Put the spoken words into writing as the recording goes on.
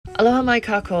Aloha mai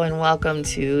kako and welcome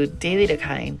to Daily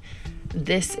Decline.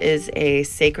 This is a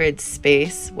sacred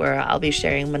space where I'll be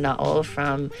sharing mana'o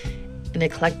from an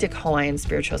eclectic Hawaiian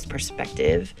spiritualist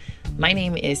perspective. My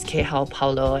name is Kehau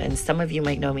Paulo, and some of you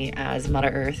might know me as Mother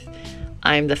Earth.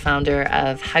 I'm the founder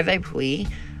of High Vibe Hui.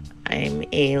 I'm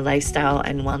a lifestyle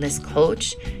and wellness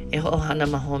coach, a ho'ohana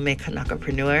mahome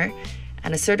kanakapreneur,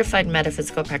 and a certified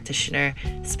metaphysical practitioner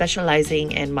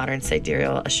specializing in modern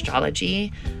sidereal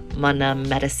astrology, mana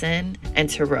medicine, and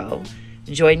tarot.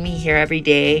 Join me here every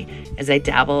day as I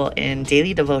dabble in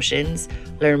daily devotions,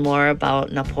 learn more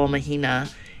about Na Poʻo Mahina,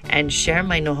 and share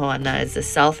my noho'ana as a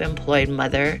self-employed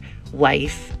mother,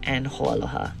 wife, and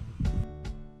ho'aloha.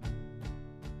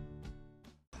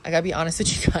 I gotta be honest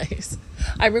with you guys.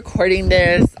 I'm recording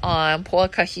this on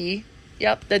Po'akahi.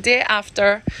 Yep, the day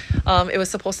after it was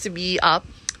supposed to be up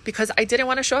because I didn't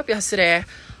want to show up yesterday.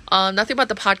 Nothing about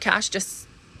the podcast, just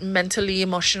mentally,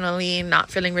 emotionally, not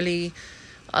feeling really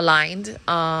aligned.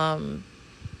 Them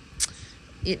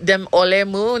ole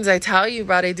moons, I tell you,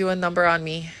 bro, they do a number on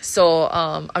me. So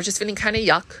I was just feeling kind of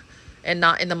yuck and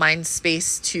not in the mind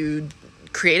space to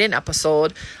create an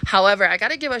episode. However, I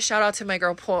gotta give a shout out to my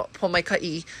girl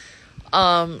Pomaikai.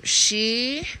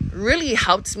 She really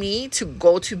helped me to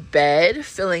go to bed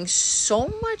feeling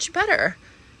so much better.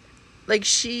 Like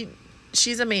she's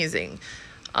amazing.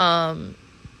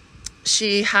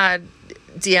 She had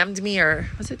DM'd me, or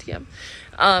was it DM?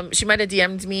 She might have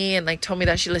DM'd me and like told me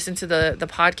that she listened to the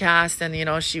podcast and, you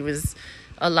know, she was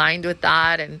aligned with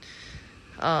that. And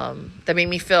that made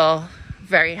me feel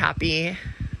very happy.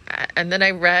 And then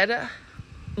I read,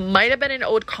 might have been an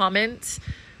old comment,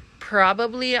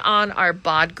 probably on our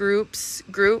bod group.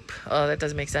 Oh, that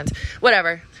doesn't make sense.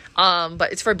 Whatever.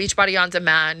 But it's for Beachbody On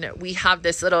Demand. We have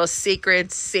this little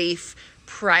sacred, safe,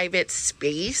 private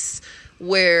space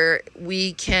where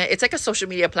we can, it's like a social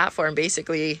media platform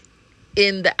basically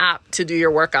in the app to do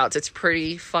your workouts. It's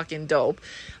pretty fucking dope.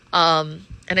 And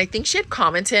I think she had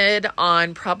commented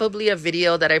on probably a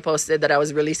video that I posted that I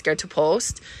was really scared to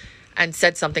post and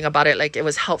said something about it, like it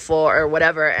was helpful or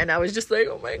whatever. And I was just like,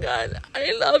 oh my God,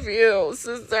 I love you,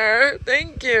 sister.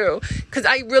 Thank you. Because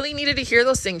I really needed to hear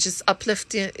those things, just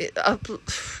uplifting,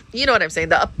 you know what I'm saying?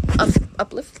 The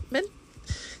upliftment.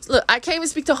 Look, I can't even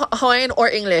speak to Hawaiian or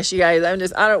English, you guys.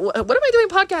 What am I doing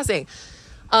podcasting?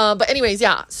 But anyways,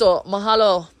 yeah. So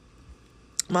mahalo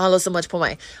so much,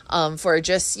 Pomai, for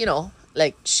just, you know,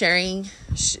 like sharing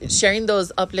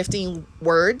those uplifting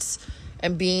words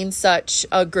and being such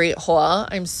a great hoa.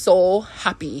 I'm so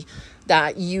happy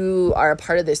that you are a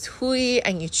part of this hui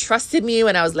and you trusted me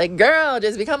when I was like, girl,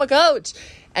 just become a coach.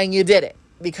 And you did it.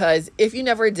 Because if you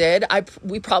never did,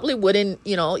 we probably wouldn't,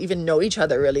 you know, even know each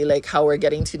other really, like how we're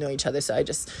getting to know each other. So I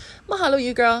just mahalo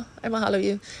you, girl. I mahalo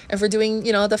you. And for doing,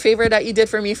 you know, the favor that you did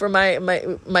for me for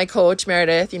my coach,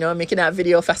 Meredith, you know, making that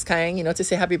video faskaing, you know, to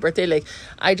say happy birthday. Like,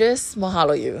 I just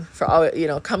mahalo you for all, you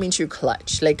know, coming through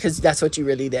clutch, like, because that's what you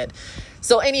really did.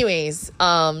 So anyways,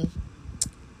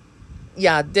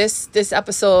 yeah, this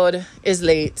episode is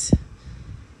late,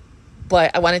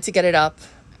 but I wanted to get it up.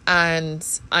 And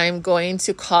I'm going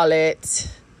to call it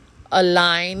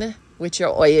Align with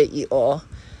Your ʻOiaʻiʻo.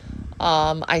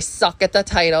 I suck at the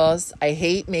titles. I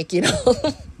hate making them.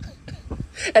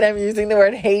 And I'm using the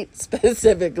word hate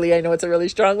specifically. I know it's a really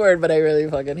strong word, but I really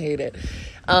fucking hate it.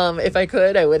 If I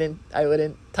could, I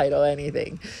wouldn't title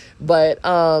anything. But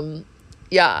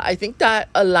yeah, I think that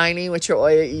aligning with your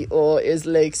ʻOiaʻiʻo is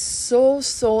like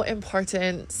so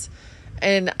important.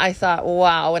 And I thought,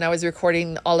 wow, when I was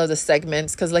recording all of the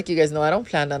segments, because like you guys know, I don't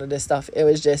plan none of this stuff. It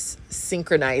was just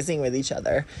synchronizing with each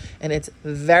other. And it's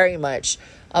very much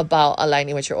about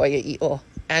aligning with your ʻOiaʻiʻo.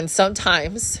 And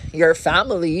sometimes your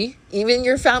family, even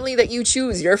your family that you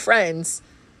choose, your friends,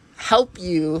 help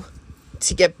you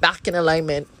to get back in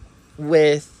alignment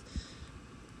with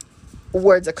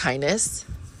words of kindness.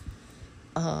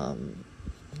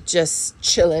 Just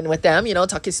chilling with them, you know,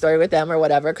 talking story with them or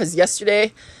whatever. Because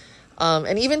yesterday...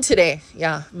 and even today,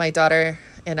 yeah, my daughter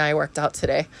and I worked out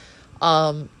today.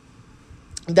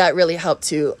 That really helped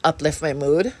to uplift my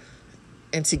mood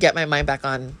and to get my mind back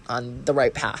on the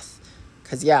right path.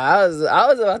 Cause yeah, I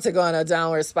was about to go on a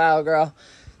downward spiral, girl.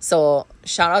 So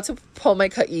shout out to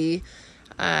Pomaikai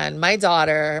and my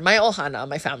daughter, my ohana,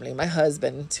 my family, my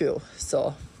husband too.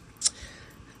 So,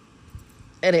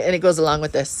 and it goes along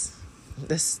with this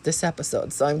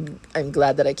episode. So I'm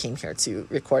glad that I came here to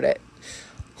record it.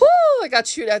 Whoo! I got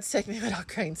through that segment without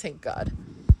crying, thank God.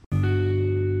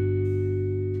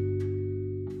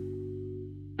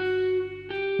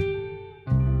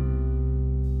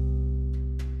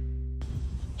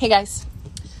 Hey guys,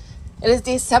 it is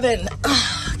day 7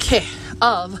 of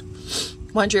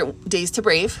 100 Days to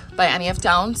Brave by Annie F.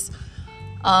 Downs.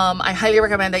 I highly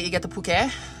recommend that you get the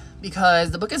puke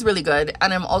because the book is really good.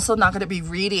 And I'm also not going to be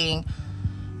reading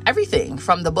everything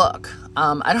from the book.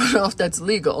 I don't know if that's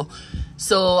legal.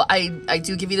 So I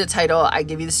do give you the title, I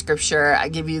give you the scripture, I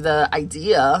give you the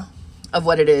idea of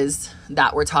what it is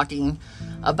that we're talking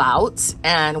about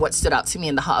and what stood out to me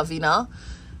in the Ha'avina.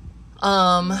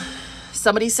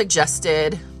 Somebody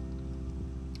suggested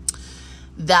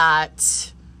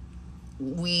that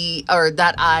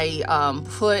I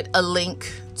put a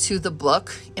link to the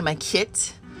book in my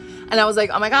kit. And I was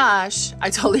like, oh my gosh, I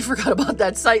totally forgot about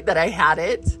that site that I had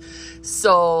it.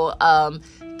 So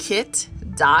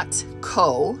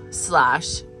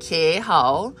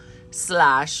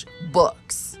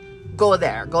kit.co/kehao/books. Go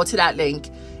there. Go to that link.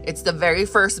 It's the very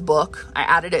first book. I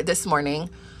added it this morning.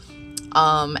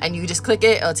 And you just click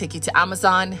it. It'll take you to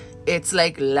Amazon. It's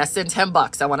like less than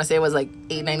 $10. I want to say it was like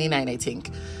 $8.99, I think.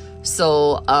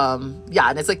 So, yeah,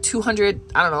 and it's like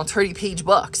 30-page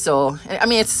book. So, I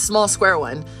mean, it's a small square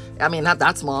one. I mean, not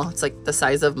that small. It's like the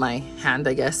size of my hand,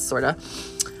 I guess, sort of.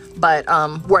 But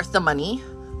worth the money,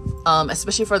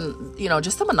 especially for,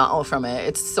 just the mana'o from it.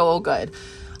 It's so good.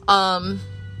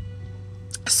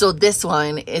 So this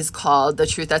one is called The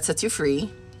Truth That Sets You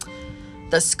Free.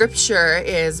 The scripture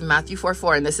is Matthew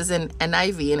 4:4, and this is in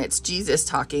NIV, and it's Jesus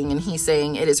talking, and he's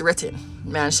saying, "It is written,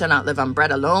 man shall not live on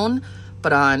bread alone,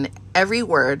 but on every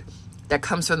word that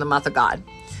comes from the mouth of God."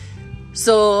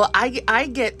 So I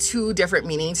get two different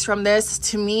meanings from this.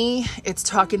 To me, it's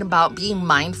talking about being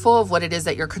mindful of what it is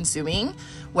that you're consuming,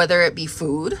 whether it be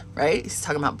food, right? He's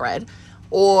talking about bread,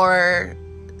 or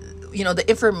the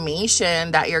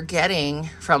information that you're getting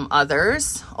from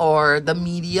others or the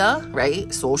media,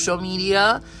 right? Social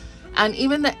media, and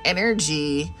even the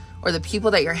energy or the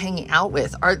people that you're hanging out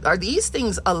with. Are these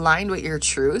things aligned with your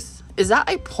truth? Is that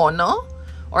ipono?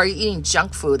 Or are you eating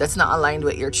junk food that's not aligned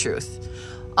with your truth?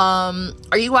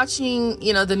 Are you watching,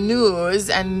 the news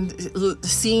and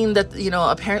seeing that,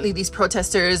 apparently these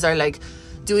protesters are like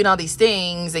doing all these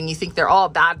things and you think they're all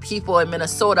bad people in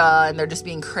Minnesota and they're just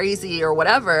being crazy or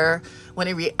whatever, when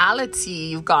in reality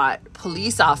you've got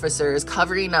police officers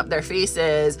covering up their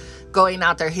faces, going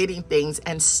out there hitting things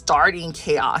and starting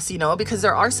chaos, because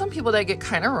there are some people that get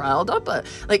kind of riled up, but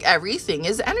like everything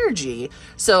is energy.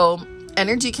 So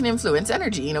energy can influence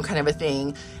energy, kind of a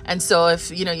thing. And so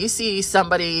if, you see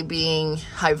somebody being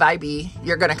high vibey,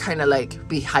 you're going to kind of like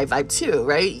be high vibe too,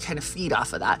 right? You kind of feed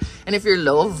off of that. And if you're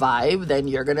low vibe, then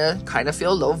you're going to kind of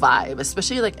feel low vibe,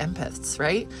 especially like empaths,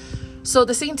 right? So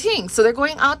the same thing. So they're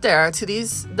going out there to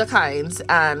the kinds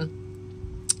and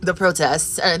the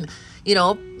protests and,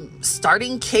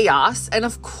 starting chaos. And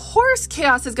of course,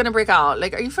 chaos is going to break out.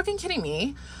 Like, are you fucking kidding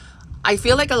me? I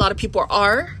feel like a lot of people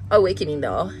are awakening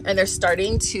though, and they're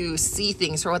starting to see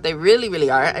things for what they really, really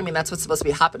are. I mean, that's what's supposed to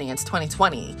be happening. It's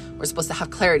 2020. We're supposed to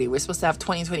have clarity. We're supposed to have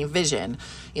 2020 vision.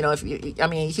 You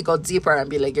could go deeper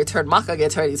and be like, your turn maka get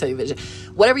 2020 vision,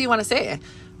 whatever you want to say.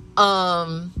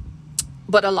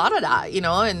 But a lot of that,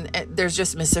 and there's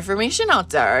just misinformation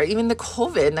out there. Even the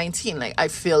COVID-19, like, I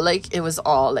feel like it was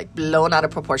all like blown out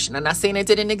of proportion. I'm not saying it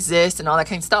didn't exist and all that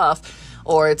kind of stuff,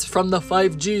 or it's from the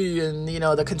 5G and,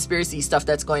 the conspiracy stuff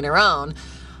that's going around.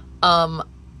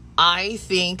 I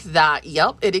think that,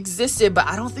 yep, it existed, but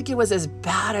I don't think it was as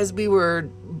bad as we were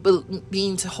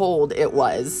being told it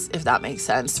was, if that makes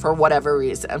sense, for whatever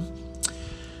reason.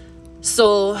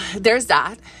 So there's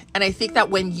that. And I think that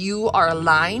when you are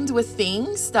aligned with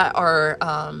things that are,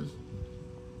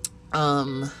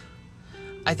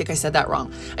 I think I said that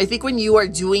wrong. I think when you are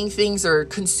doing things or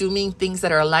consuming things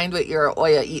that are aligned with your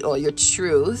ʻOiaʻiʻo, your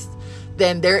truth,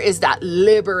 then there is that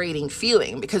liberating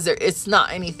feeling, because it's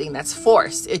not anything that's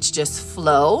forced. It's just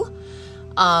flow.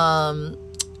 And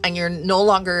you're no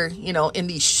longer, in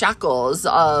these shackles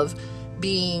of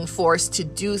being forced to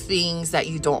do things that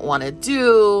you don't want to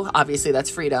do. Obviously, that's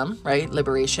freedom, right?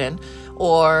 Liberation.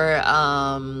 Or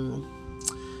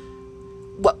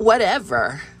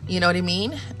whatever. You know what I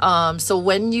mean? So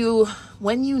when you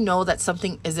know that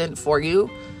something isn't for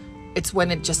you, it's when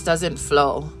it just doesn't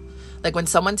flow. Like when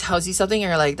someone tells you something and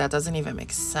you're like, that doesn't even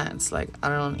make sense. Like, I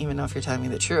don't even know if you're telling me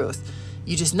the truth.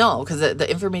 You just know, because the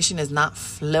information is not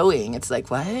flowing. It's like,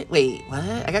 what? Wait, what?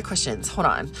 I got questions. Hold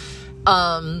on.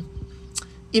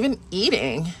 Even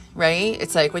eating, right?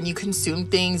 It's like when you consume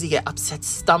things, you get upset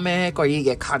stomach or you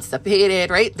get constipated,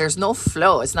 right? There's no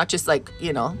flow. It's not just like,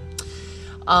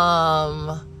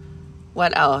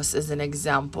 what else is an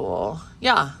example?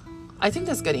 Yeah, I think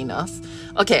that's good enough.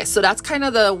 Okay, so that's kind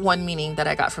of the one meaning that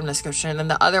I got from the scripture. And then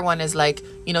the other one is like,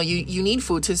 you need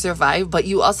food to survive, but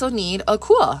you also need a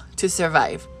kua to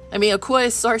survive. I mean, a kua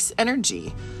is source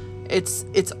energy.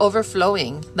 It's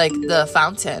overflowing like the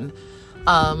fountain.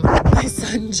 My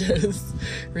son just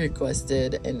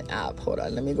requested an app. Hold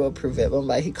on, let me go approve it.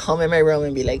 But he come in my room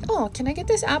and be like, oh, can I get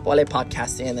this app while I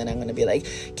podcasting? And then I'm gonna be like,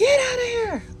 get out of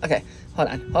here. Okay, hold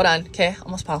on. Okay,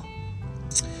 almost pal.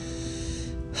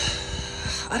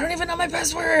 I don't even know my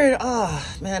password.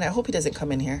 Oh man, I hope he doesn't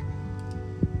come in here.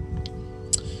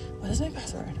 What is my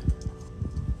password?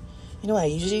 You know what, I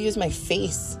usually use my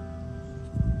face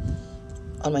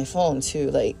on my phone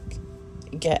to like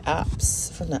get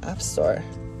apps from the app store.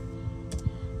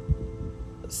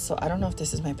 So I don't know if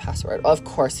this is my password. Of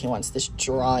course he wants this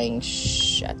drawing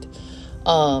shit.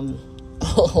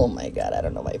 Oh my god, I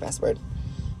don't know my password.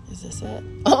 Is this it?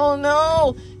 Oh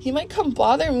no, he might come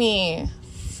bother me.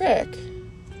 Frick.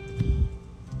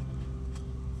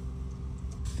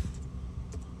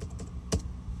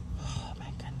 Oh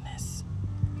my goodness.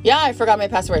 Yeah, I forgot my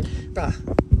password. Bruh,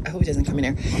 I hope he doesn't come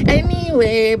in here.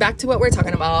 Anyway, back to what we're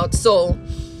talking about. So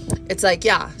it's like,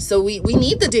 yeah, so we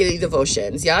need the daily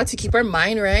devotions, yeah, to keep our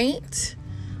mind right,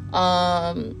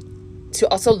 to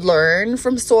also learn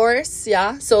from source,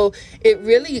 yeah. So it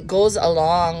really goes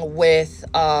along with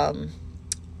our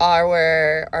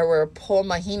Po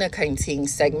Mahina Kainting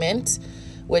segment,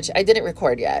 which I didn't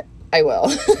record yet. I will,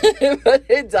 but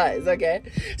it does, okay?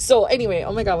 So anyway,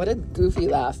 oh my god, what a goofy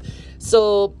laugh.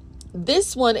 So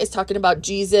this one is talking about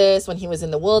Jesus when he was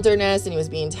in the wilderness and he was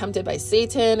being tempted by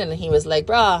Satan, and he was like,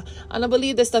 bruh, I don't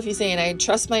believe this stuff you're saying. I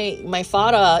trust my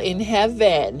Father in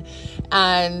heaven.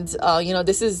 And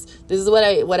this is what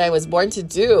I was born to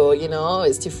do,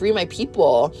 is to free my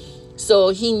people. So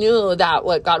he knew that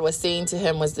what God was saying to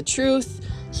him was the truth.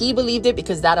 He believed it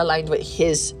because that aligned with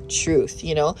his truth,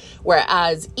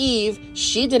 whereas Eve,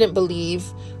 she didn't believe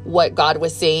what God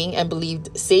was saying and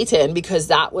believed Satan because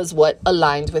that was what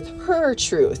aligned with her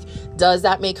truth. Does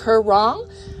that make her wrong?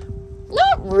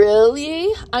 Not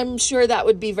really. I'm sure that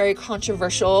would be very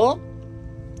controversial.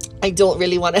 I don't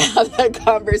really want to have that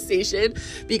conversation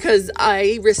because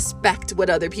I respect what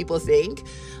other people think.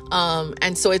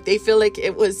 And so if they feel like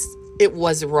it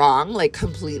was wrong, like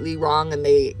completely wrong, and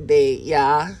they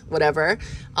yeah, whatever,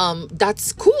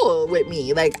 that's cool with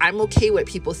me. Like, I'm okay with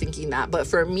people thinking that. But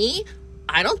for me,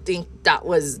 I don't think that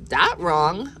was that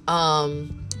wrong,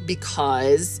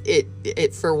 because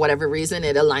it for whatever reason,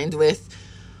 it aligned with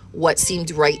what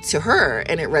seemed right to her,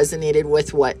 and it resonated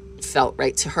with what felt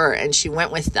right to her, and she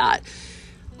went with that.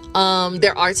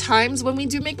 There are times when we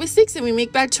do make mistakes and we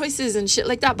make bad choices and shit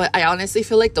like that, but I honestly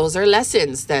feel like those are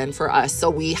lessons then for us. So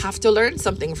we have to learn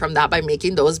something from that by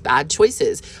making those bad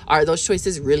choices. Are those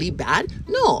choices really bad?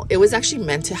 No, it was actually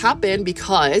meant to happen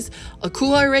because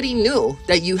Akua already knew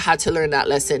that you had to learn that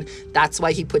lesson. That's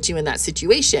why he put you in that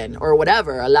situation or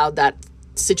whatever, allowed that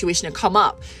situation to come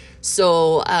up.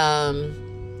 So,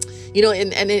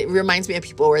 and it reminds me of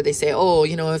people where they say, oh,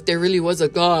 if there really was a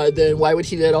God, then why would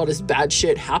he let all this bad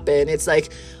shit happen? It's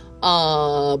like,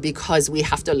 because we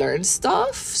have to learn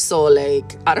stuff. So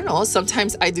like, I don't know,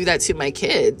 sometimes I do that to my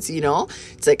kids,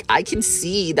 it's like, I can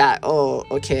see that, oh,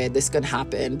 okay, this could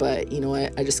happen, but you know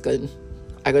what, I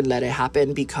could let it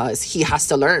happen because he has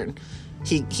to learn.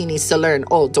 He needs to learn,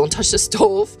 oh, don't touch the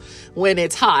stove when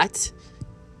it's hot.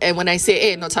 And when I say,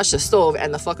 hey, no touch the stove,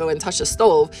 and the fucker wouldn't touch the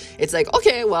stove, it's like,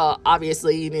 okay, well,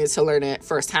 obviously you need to learn it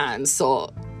firsthand.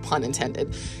 So, pun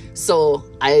intended. So,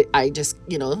 I just,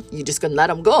 you just gonna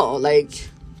let him go. Like,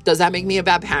 does that make me a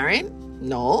bad parent?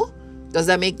 No. Does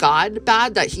that make God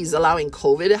bad that he's allowing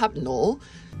COVID to happen? No.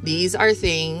 These are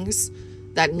things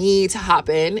that need to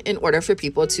happen in order for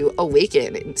people to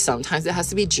awaken. And sometimes it has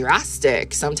to be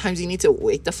drastic. Sometimes you need to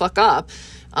wake the fuck up.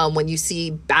 When you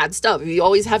see bad stuff, if you're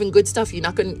always having good stuff, you're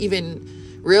not going to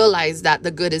even realize that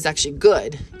the good is actually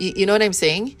good. You know what I'm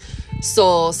saying?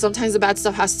 So sometimes the bad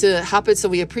stuff has to happen so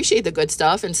we appreciate the good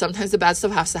stuff. And sometimes the bad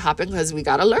stuff has to happen because we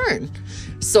got to learn.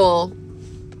 So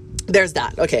there's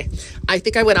that. Okay. I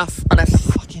think I went off on a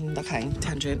fucking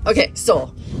tangent. Okay.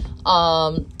 So,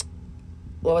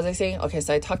 what was I saying? Okay.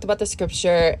 So I talked about the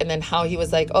scripture and then how he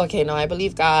was like, okay, no, I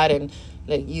believe God, and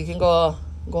like, you can go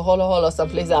holo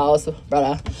someplace else,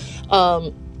 brother.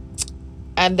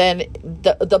 And then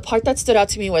the part that stood out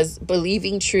to me was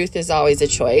believing truth is always a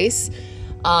choice,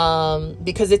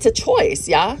 because it's a choice.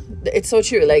 Yeah, it's so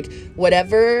true. Like,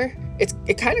 whatever,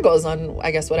 it kind of goes on, I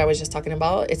guess, what I was just talking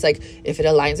about. It's like, if it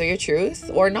aligns with your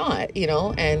truth or not,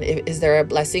 and is there a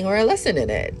blessing or a lesson in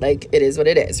it? Like, it is what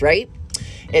it is, right?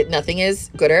 Nothing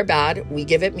is good or bad. We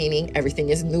give it meaning. Everything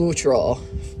is neutral.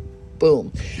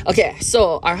 Boom. Okay,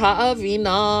 so our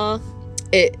ha'avina,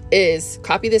 it is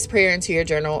copy this prayer into your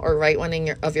journal or write one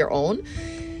of your own.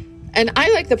 And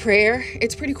I like the prayer.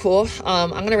 It's pretty cool. I'm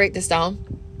going to write this down.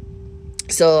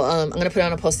 So I'm going to put it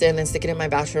on a post-it and then stick it in my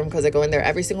bathroom because I go in there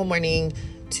every single morning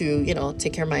to,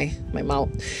 take care of my mouth.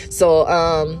 So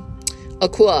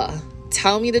Akua,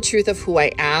 tell me the truth of who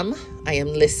I am. I am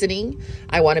listening.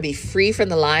 I want to be free from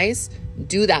the lies.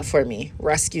 Do that for me.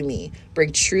 Rescue me.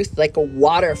 Bring truth like a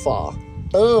waterfall.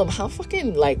 Boom. How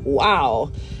fucking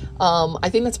wow. I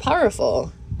think that's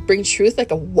powerful. Bring truth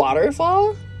like a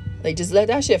waterfall. Just let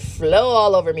that shit flow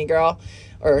all over me, girl.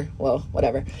 Or, well,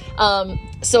 whatever.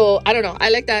 So I don't know. I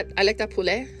like that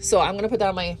pule. So I'm going to put that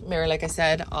on my mirror, like I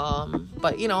said.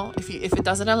 But if it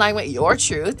doesn't align with your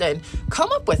truth, then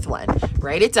come up with one.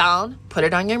 Write it down, put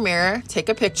it on your mirror, take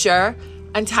a picture,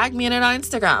 and tag me in it on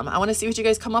Instagram. I want to see what you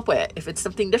guys come up with. If it's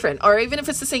something different, or even if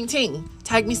it's the same thing,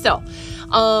 tag me still.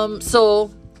 So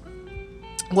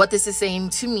what this is saying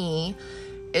to me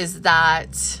is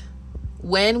that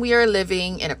when we are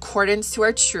living in accordance to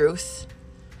our truth,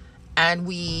 and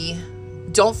we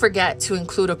don't forget to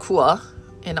include Akua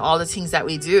in all the things that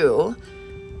we do,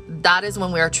 that is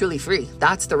when we are truly free.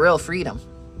 That's the real freedom.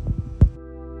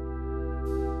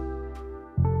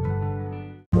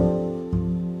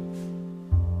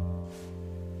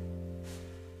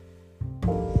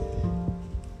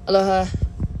 Aloha.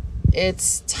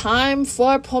 It's time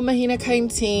for Pomahina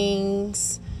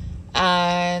Kaintings.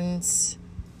 And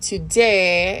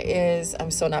today is, I'm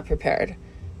so not prepared,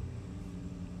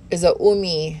 is a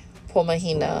umi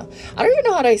pomahina. I don't even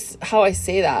know how I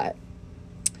say that.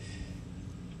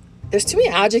 There's too many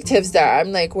adjectives there.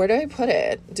 I'm like, where do I put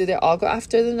it? Do they all go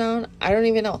after the noun? I don't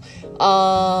even know.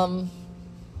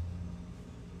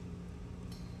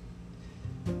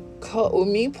 Ka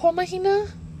umi pomahina?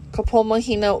 Ka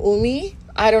pomahina umi?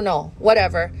 I don't know.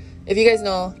 Whatever. If you guys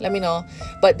know, let me know.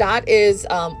 But that is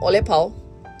ole pau.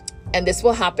 And this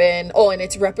will happen. Oh, and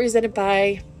it's represented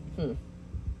by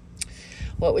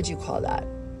what would you call that?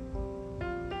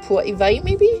 Puaʻiʻiʻo,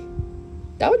 maybe?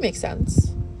 That would make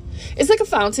sense. It's like a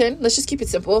fountain. Let's just keep it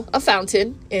simple. A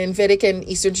fountain in Vedic and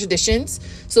Eastern traditions.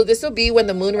 So this will be when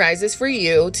the moon rises for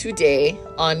you today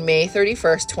on May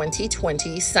 31st,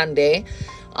 2020, Sunday.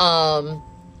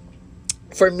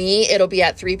 For me, it'll be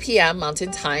at 3 p.m.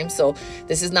 Mountain Time. So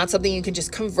this is not something you can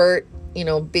just convert,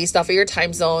 based off of your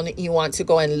time zone. You want to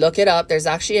go and look it up. There's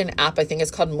actually an app, I think it's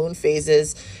called Moon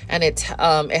Phases, and it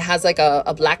has like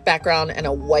a black background and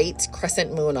a white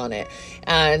crescent moon on it.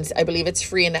 And I believe it's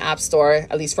free in the App Store,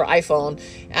 at least for iPhone.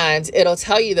 And it'll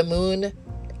tell you the moon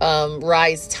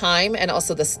rise time and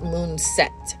also the moon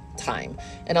set time,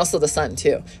 and also the sun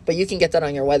too. But you can get that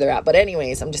on your weather app. But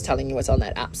anyways, I'm just telling you what's on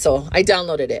that app. So I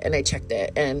downloaded it and I checked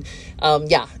it, and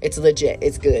yeah, it's legit.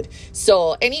 It's good.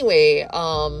 So anyway,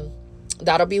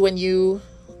 that'll be when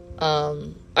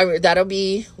that'll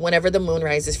be whenever the moon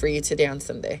rises for you today on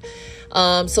Sunday.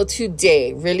 So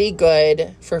today, really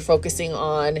good for focusing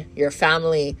on your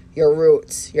family, your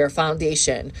roots, your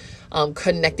foundation,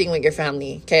 connecting with your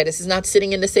family. Okay, this is not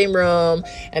sitting in the same room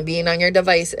and being on your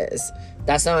devices.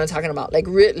 That's not what I'm talking about. Like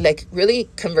really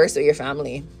converse with your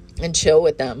family and chill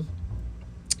with them.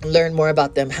 Learn more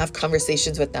about them, have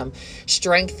conversations with them,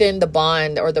 strengthen the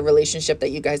bond or the relationship that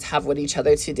you guys have with each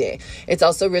other today. It's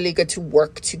also really good to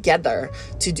work together,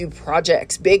 to do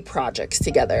projects, big projects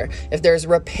together. If there's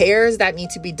repairs that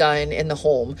need to be done in the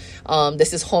home,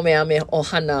 this is Homeame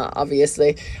Ohana,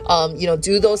 obviously,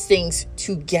 do those things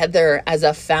together as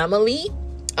a family.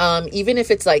 Even if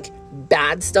it's like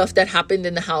bad stuff that happened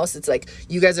in the house, it's like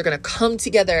you guys are gonna come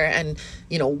together and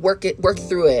work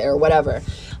through it or whatever.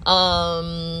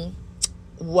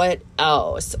 What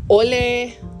else?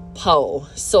 Ole pau.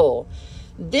 So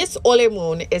this ole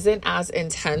moon isn't as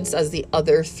intense as the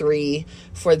other three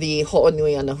for the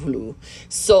ho'onui and the hulu.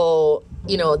 So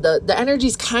the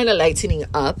energy's kind of lightening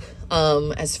up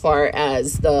as far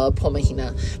as the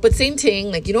pomahina, but same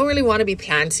thing, like you don't really want to be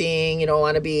planting, you don't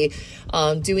want to be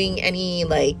doing any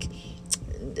like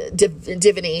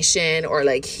divination or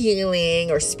like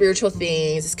healing or spiritual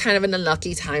things. It's kind of an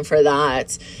unlucky time for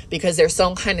that because there's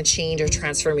some kind of change or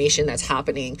transformation that's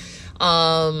happening.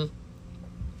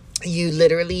 You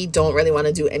literally don't really want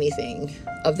to do anything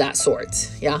of that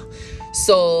sort. Yeah.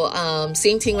 So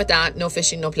same thing with that. No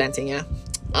fishing, no planting. Yeah.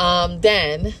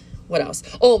 Then what else?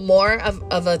 Oh, more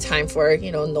of a time for,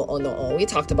 no. We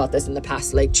talked about this in the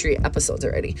past, like 3 episodes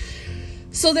already.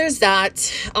 So there's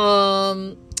that.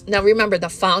 Now remember the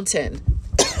fountain.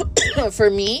 For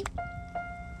me,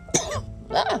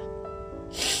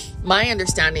 my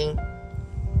understanding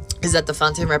is that the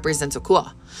fountain represents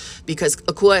Akua, because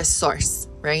Akua is source,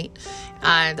 right?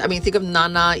 And I mean, think of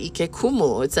Nana Ike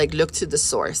Kumu. It's like, look to the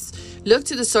source. Look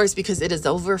to the source because it is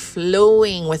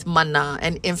overflowing with mana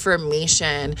and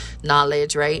information,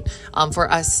 knowledge, right?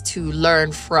 For us to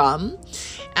learn from.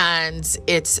 and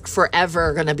it's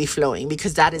forever going to be flowing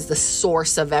because that is the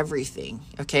source of everything.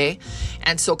 Okay.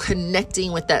 And so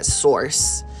connecting with that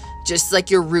source, just like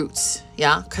your roots,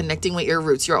 yeah, connecting with your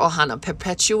roots, your ohana,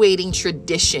 perpetuating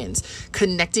traditions,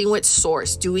 connecting with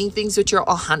source, doing things with your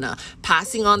ohana,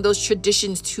 passing on those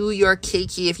traditions to your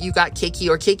keiki if you got keiki,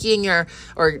 or keiki in your,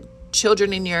 or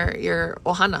children in your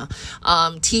ohana,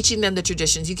 teaching them the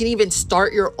traditions. You can even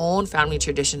start your own family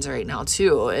traditions right now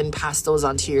too and pass those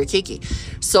on to your keiki.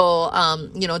 So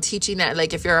teaching that,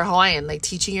 like if you're a Hawaiian, like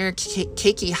teaching your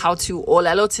keiki how to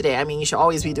ʻōiaʻiʻo today. I mean, you should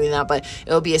always be doing that, but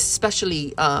it'll be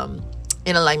especially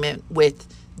in alignment with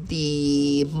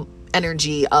the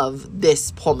energy of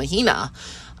this pomahina.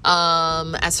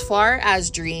 As far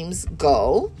as dreams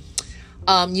go,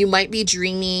 you might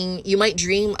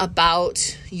dream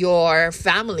about your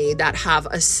family that have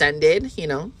ascended,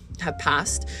 have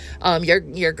passed,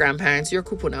 your grandparents, your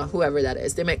kupuna, whoever that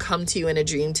is. They might come to you in a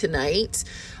dream tonight,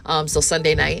 so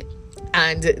Sunday night,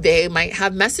 and they might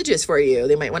have messages for you.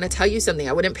 They might want to tell you something.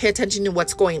 I wouldn't pay attention to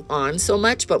what's going on so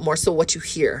much, but more so what you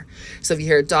hear. So if you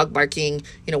hear a dog barking,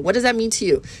 what does that mean to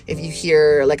you? If you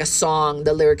hear like a song,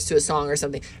 the lyrics to a song or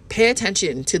something, pay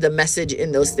attention to the message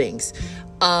in those things.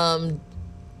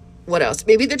 What else?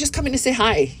 Maybe they're just coming to say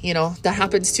hi. That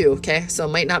happens too. Okay. So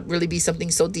it might not really be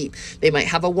something so deep. They might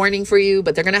have a warning for you,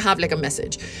 but they're going to have like a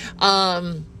message.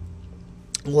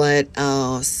 What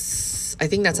else? I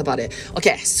think that's about it.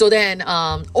 Okay. So then,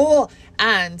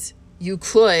 and you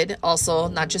could also,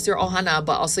 not just your ohana,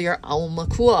 but also your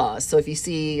aumakua. So if you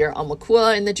see your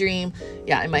aumakua in the dream,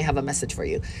 it might have a message for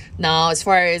you. Now, as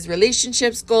far as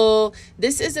relationships go,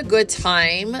 this is a good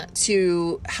time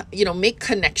to, make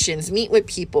connections, meet with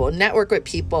people, network with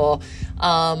people.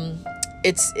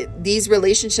 These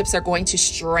relationships are going to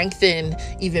strengthen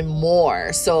even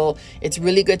more. So it's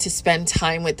really good to spend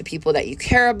time with the people that you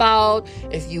care about.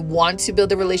 If you want to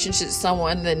build a relationship with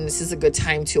someone, then this is a good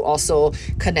time to also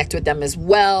connect with them as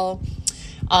well.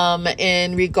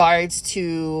 In regards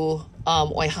to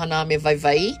ʻoihana me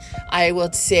vaivai, I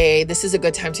would say this is a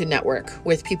good time to network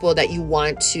with people that you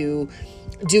want to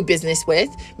do business with.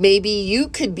 Maybe you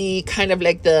could be kind of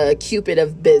like the Cupid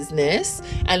of business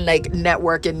and like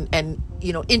network and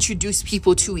introduce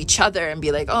people to each other and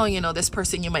be like, this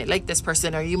person, you might like this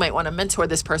person, or you might want to mentor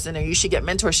this person, or you should get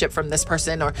mentorship from this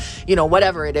person, or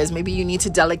whatever it is. Maybe you need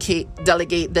to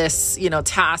delegate this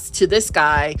task to this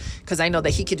guy because I know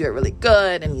that he could do it really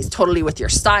good and he's totally with your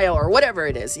style, or whatever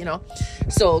it is.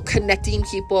 So connecting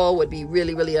people would be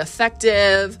really, really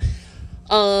effective.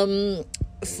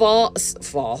 Fall.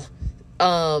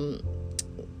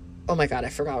 Oh my God, I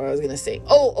forgot what I was going to say.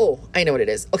 Oh, I know what it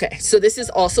is. Okay. So this is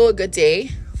also a good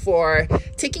day for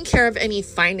taking care of any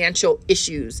financial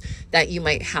issues that you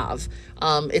might have.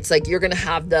 It's like you're going to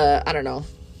have the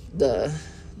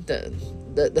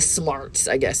smarts,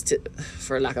 I guess,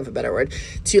 for lack of a better word,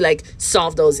 to like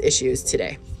solve those issues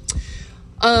today.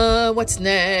 What's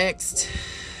next?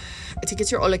 I think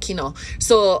it's your olakino.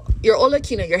 So your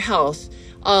olakino, your health,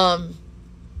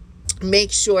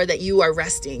 make sure that you are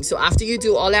resting. So after you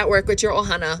do all that work with your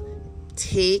ohana,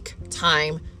 take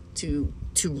time to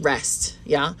rest.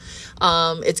 Yeah.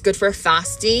 It's good for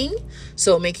fasting.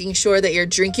 So making sure that you're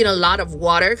drinking a lot of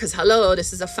water, because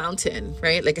this is a fountain,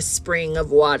 right? Like a spring of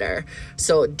water.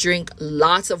 So drink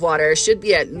lots of water. It should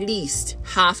be at least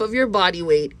half of your body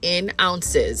weight in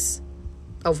ounces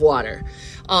of water.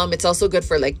 It's also good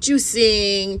for like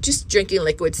juicing, just drinking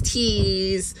liquids,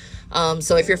 teas.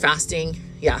 So if you're fasting,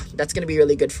 that's going to be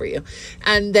really good for you.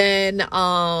 And then,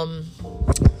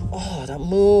 the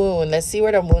moon. Let's see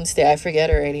where the moon stay. I forget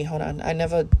already. Hold on. I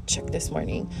never checked this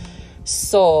morning.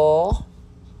 So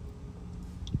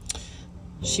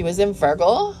she was in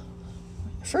Virgo.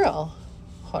 For real.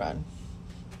 Hold on.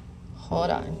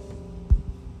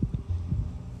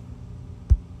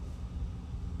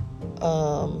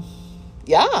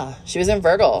 She was in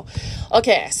Virgo.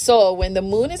 Okay, so when the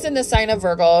moon is in the sign of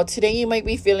Virgo, today you might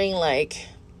be feeling like,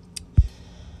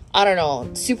 I don't know,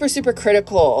 super, super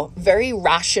critical, very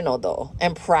rational though,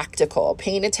 and practical,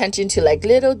 paying attention to like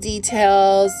little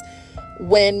details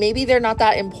when maybe they're not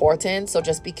that important. So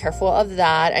just be careful of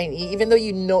that. And even though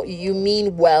you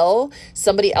mean well,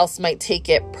 somebody else might take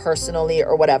it personally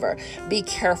or whatever. Be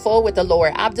careful with the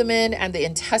lower abdomen and the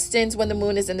intestines when the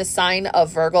moon is in the sign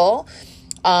of Virgo.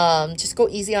 Just go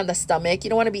easy on the stomach. You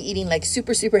don't want to be eating like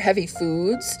super, super heavy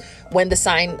foods when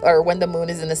the moon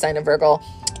is in the sign of Virgo.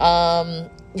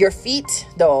 Your feet,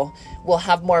 though, will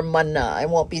have more mana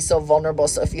and won't be so vulnerable.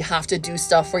 So if you have to do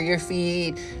stuff for your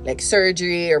feet, like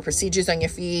surgery or procedures on your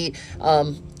feet,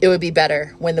 it would be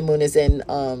better when the moon is in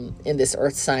this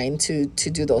earth sign to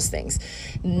do those things.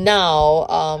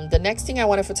 Now, the next thing I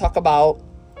wanted to talk about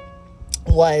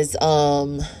was,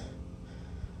 no,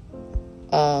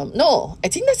 I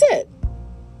think that's it.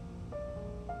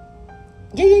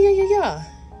 Yeah.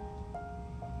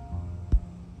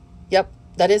 Yep,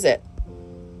 that is it.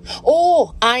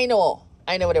 Oh, I know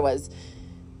what it was.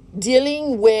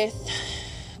 Dealing with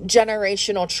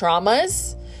generational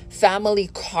traumas, family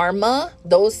karma,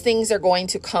 those things are going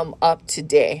to come up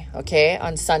today, okay,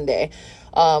 on Sunday,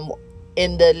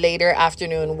 in the later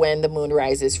afternoon when the moon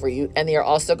rises for you. And you're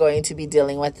also going to be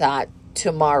dealing with that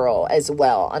tomorrow as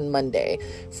well, on Monday,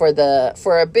 for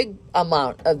a big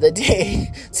amount of the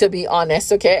day, to be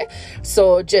honest, okay?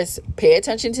 So just pay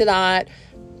attention to that.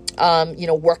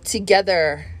 Work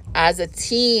together as a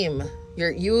team.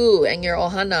 You and your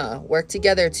ohana work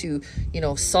together to,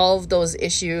 solve those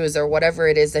issues or whatever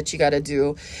it is that you got to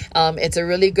do. It's a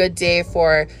really good day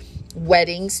for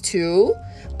weddings too.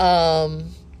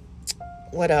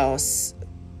 What else?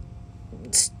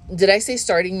 Did I say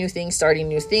starting new things,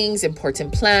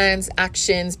 important plans,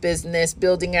 actions, business,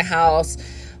 building a house,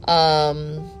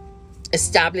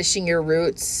 establishing your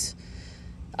roots,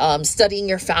 studying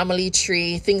your family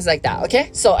tree, things like that.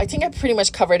 Okay. So I think I pretty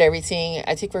much covered everything.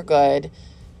 I think we're good.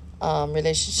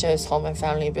 Relationships, home and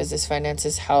family, business,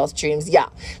 finances, health, dreams. Yeah.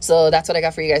 So that's what I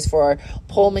got for you guys for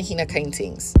Po Mahina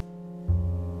Kaintings.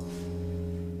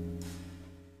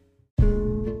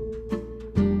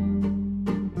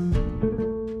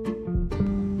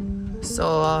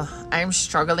 So I'm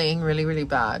struggling really, really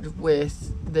bad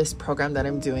with this program that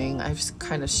I'm doing. I've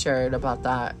kind of shared about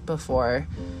that before.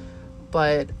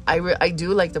 But I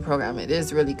do like the program. It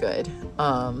is really good.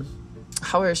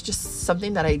 However, it's just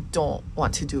something that I don't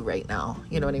want to do right now.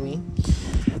 You know what I mean?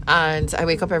 And I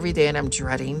wake up every day and I'm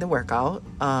dreading the workout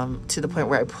to the point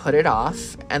where I put it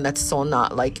off. And that's so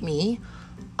not like me.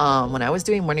 When I was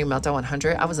doing Morning Meltdown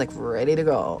 100, I was like ready to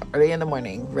go early in the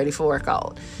morning, ready for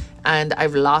workout. And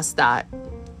I've lost that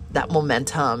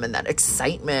momentum and that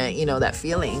excitement, that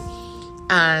feeling.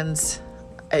 And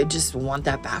I just want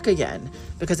that back again,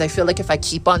 because I feel like if I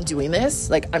keep on doing this,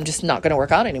 like, I'm just not going to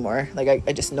work out anymore. Like,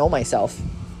 I just know myself.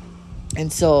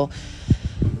 And so,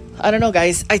 I don't know,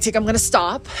 guys. I think I'm going to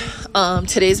stop.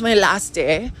 Today's my last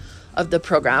day of the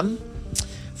program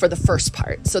for the first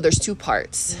part. So there's 2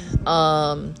 parts.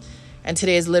 And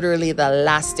today is literally the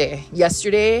last day.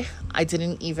 Yesterday, I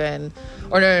didn't even,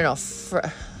 or no.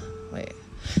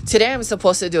 Today I'm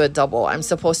supposed to do a double. I'm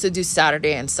supposed to do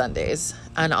Saturday and Sundays.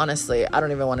 And honestly, I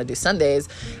don't even want to do Sundays.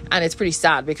 And it's pretty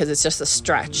sad because it's just a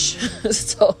stretch.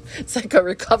 So it's like a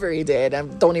recovery day and I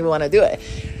don't even want to do it.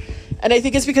 And I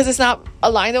think it's because it's not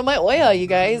aligned with my ʻOiaʻiʻo, you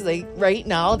guys. Like right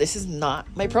now, this is not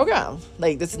my program.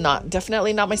 Like this is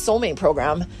definitely not my soulmate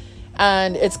program.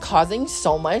 And it's causing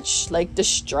so much like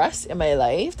distress in my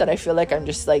life that I feel like I'm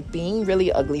just like being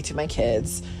really ugly to my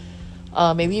kids.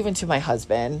 Maybe even to my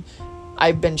husband.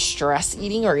 I've been stress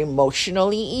eating or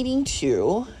emotionally eating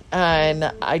too.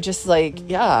 And I just like,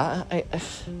 it's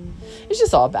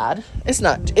just all bad. It's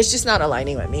just not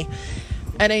aligning with me.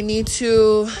 And I need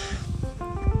to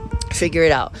figure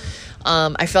it out.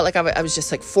 I felt like I was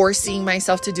just like forcing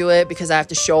myself to do it because I have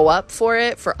to show up for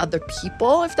it for other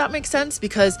people, if that makes sense.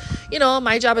 Because,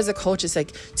 my job as a coach is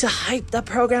like to hype the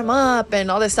program up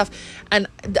and all this stuff. And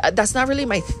that's not really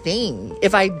my thing.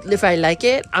 If I like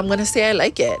it, I'm going to say I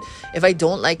like it. If I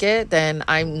don't like it, then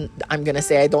I'm going to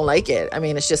say I don't like it. I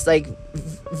mean, it's just like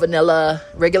regular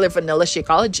vanilla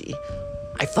Shakeology.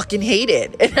 I fucking hate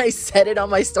it. And I said it on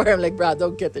my story. I'm like, bro,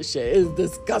 don't get this shit. It's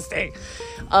disgusting.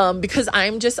 Because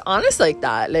I'm just honest like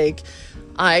that. Like,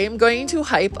 I am going to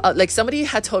hype up. Like, somebody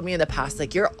had told me in the past,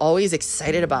 like, you're always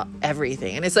excited about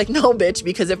everything. And it's like, no, bitch,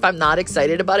 because if I'm not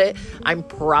excited about it, I'm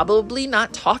probably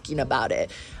not talking about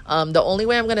it. The only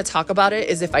way I'm going to talk about it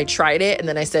is if I tried it and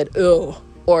then I said, ooh,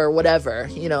 or whatever,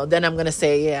 then I'm going to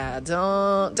say, yeah,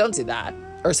 don't do that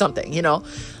or something,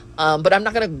 But I'm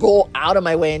not going to go out of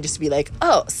my way and just be like,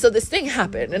 oh, so this thing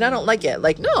happened and I don't like it.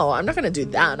 Like, no, I'm not going to do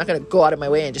that. I'm not going to go out of my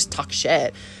way and just talk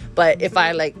shit. But if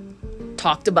I like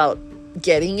talked about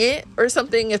getting it or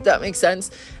something, if that makes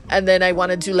sense, and then I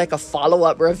want to do like a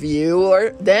follow-up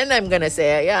review, then I'm going to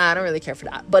say, yeah, I don't really care for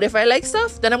that. But if I like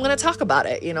stuff, then I'm going to talk about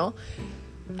it,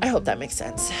 I hope that makes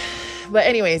sense. But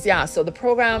anyways, yeah, so the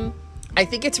program, I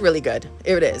think it's really good.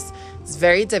 It is. It's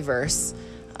very diverse.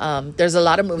 There's a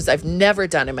lot of moves I've never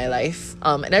done in my life.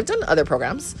 And I've done other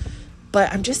programs,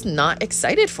 but I'm just not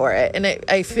excited for it. And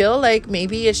I feel like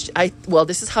maybe this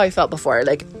is how I felt before.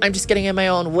 Like, I'm just getting in my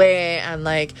own way. And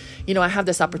like, you know, I have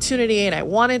this opportunity and I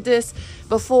wanted this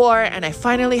before, and I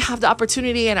finally have the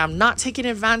opportunity and I'm not taking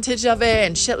advantage of it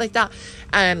and shit like that.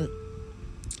 And,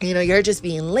 you know, you're just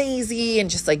being lazy and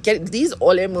just like these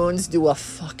ole moons do a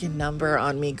fucking number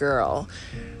on me, girl.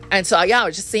 And so, yeah, I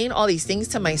was just saying all these things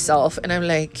to myself, and I'm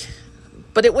like,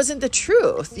 but it wasn't the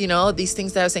truth, you know, these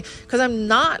things that I was saying, because I'm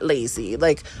not lazy.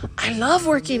 Like, I love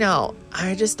working out.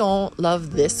 I just don't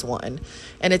love this one.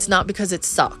 And it's not because it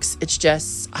sucks. It's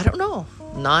just, I don't know,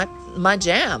 not my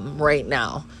jam right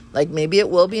now. Like, maybe it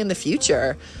will be in the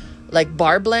future. Like,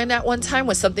 bar blend at one time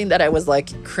was something that I was like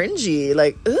cringy.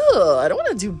 Like, ugh, I don't want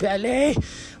to do ballet.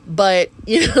 But,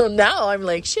 you know, now I'm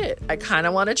like, shit, I kind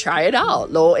of want to try it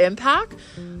out. Low impact.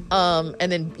 And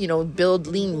then, you know, build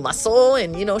lean muscle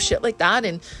and, you know, shit like that.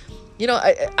 And, you know,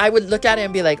 I would look at it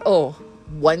and be like, oh,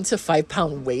 1 to 5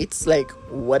 pound weights. Like,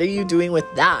 what are you doing with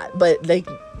that? But like,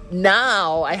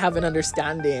 now I have an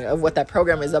understanding of what that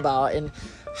program is about and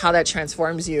how that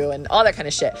transforms you and all that kind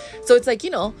of shit. So it's like,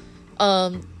 you know,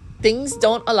 things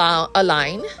don't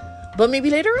align, but maybe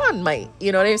later on might,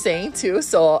 you know what I'm saying too?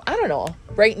 So I don't know.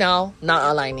 Right now, not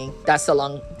aligning. That's a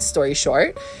long story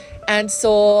short. And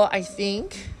so I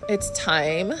think it's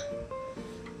time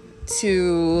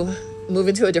to move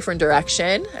into a different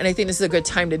direction. And I think this is a good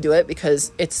time to do it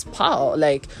because it's POW.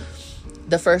 Like,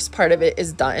 the first part of it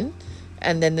is done.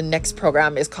 And then the next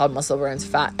program is called Muscle Burns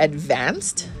Fat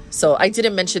Advanced. So I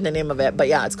didn't mention the name of it, but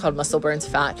yeah, it's called Muscle Burns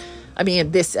Fat. I mean,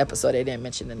 in this episode, I didn't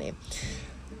mention the name.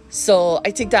 So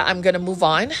I think that I'm going to move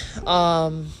on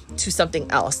to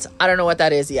something else. I don't know what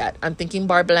that is yet. I'm thinking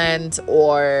bar blend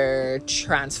or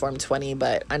transform 20,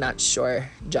 but I'm not sure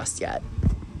just yet.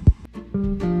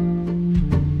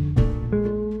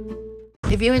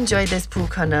 If you enjoyed this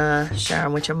pukana, share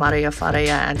them with your mother, your father,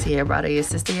 your auntie, your brother, your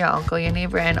sister, your uncle, your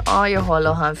neighbor, and all your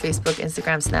holoha on Facebook,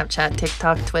 Instagram, Snapchat,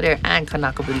 TikTok, Twitter, and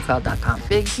KanakaBootyCall.com.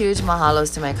 Big, huge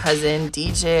mahalos to my cousin,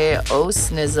 DJ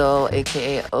Osnizzle,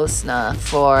 aka Osna,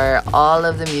 for all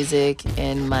of the music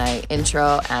in my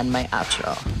intro and my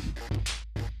outro.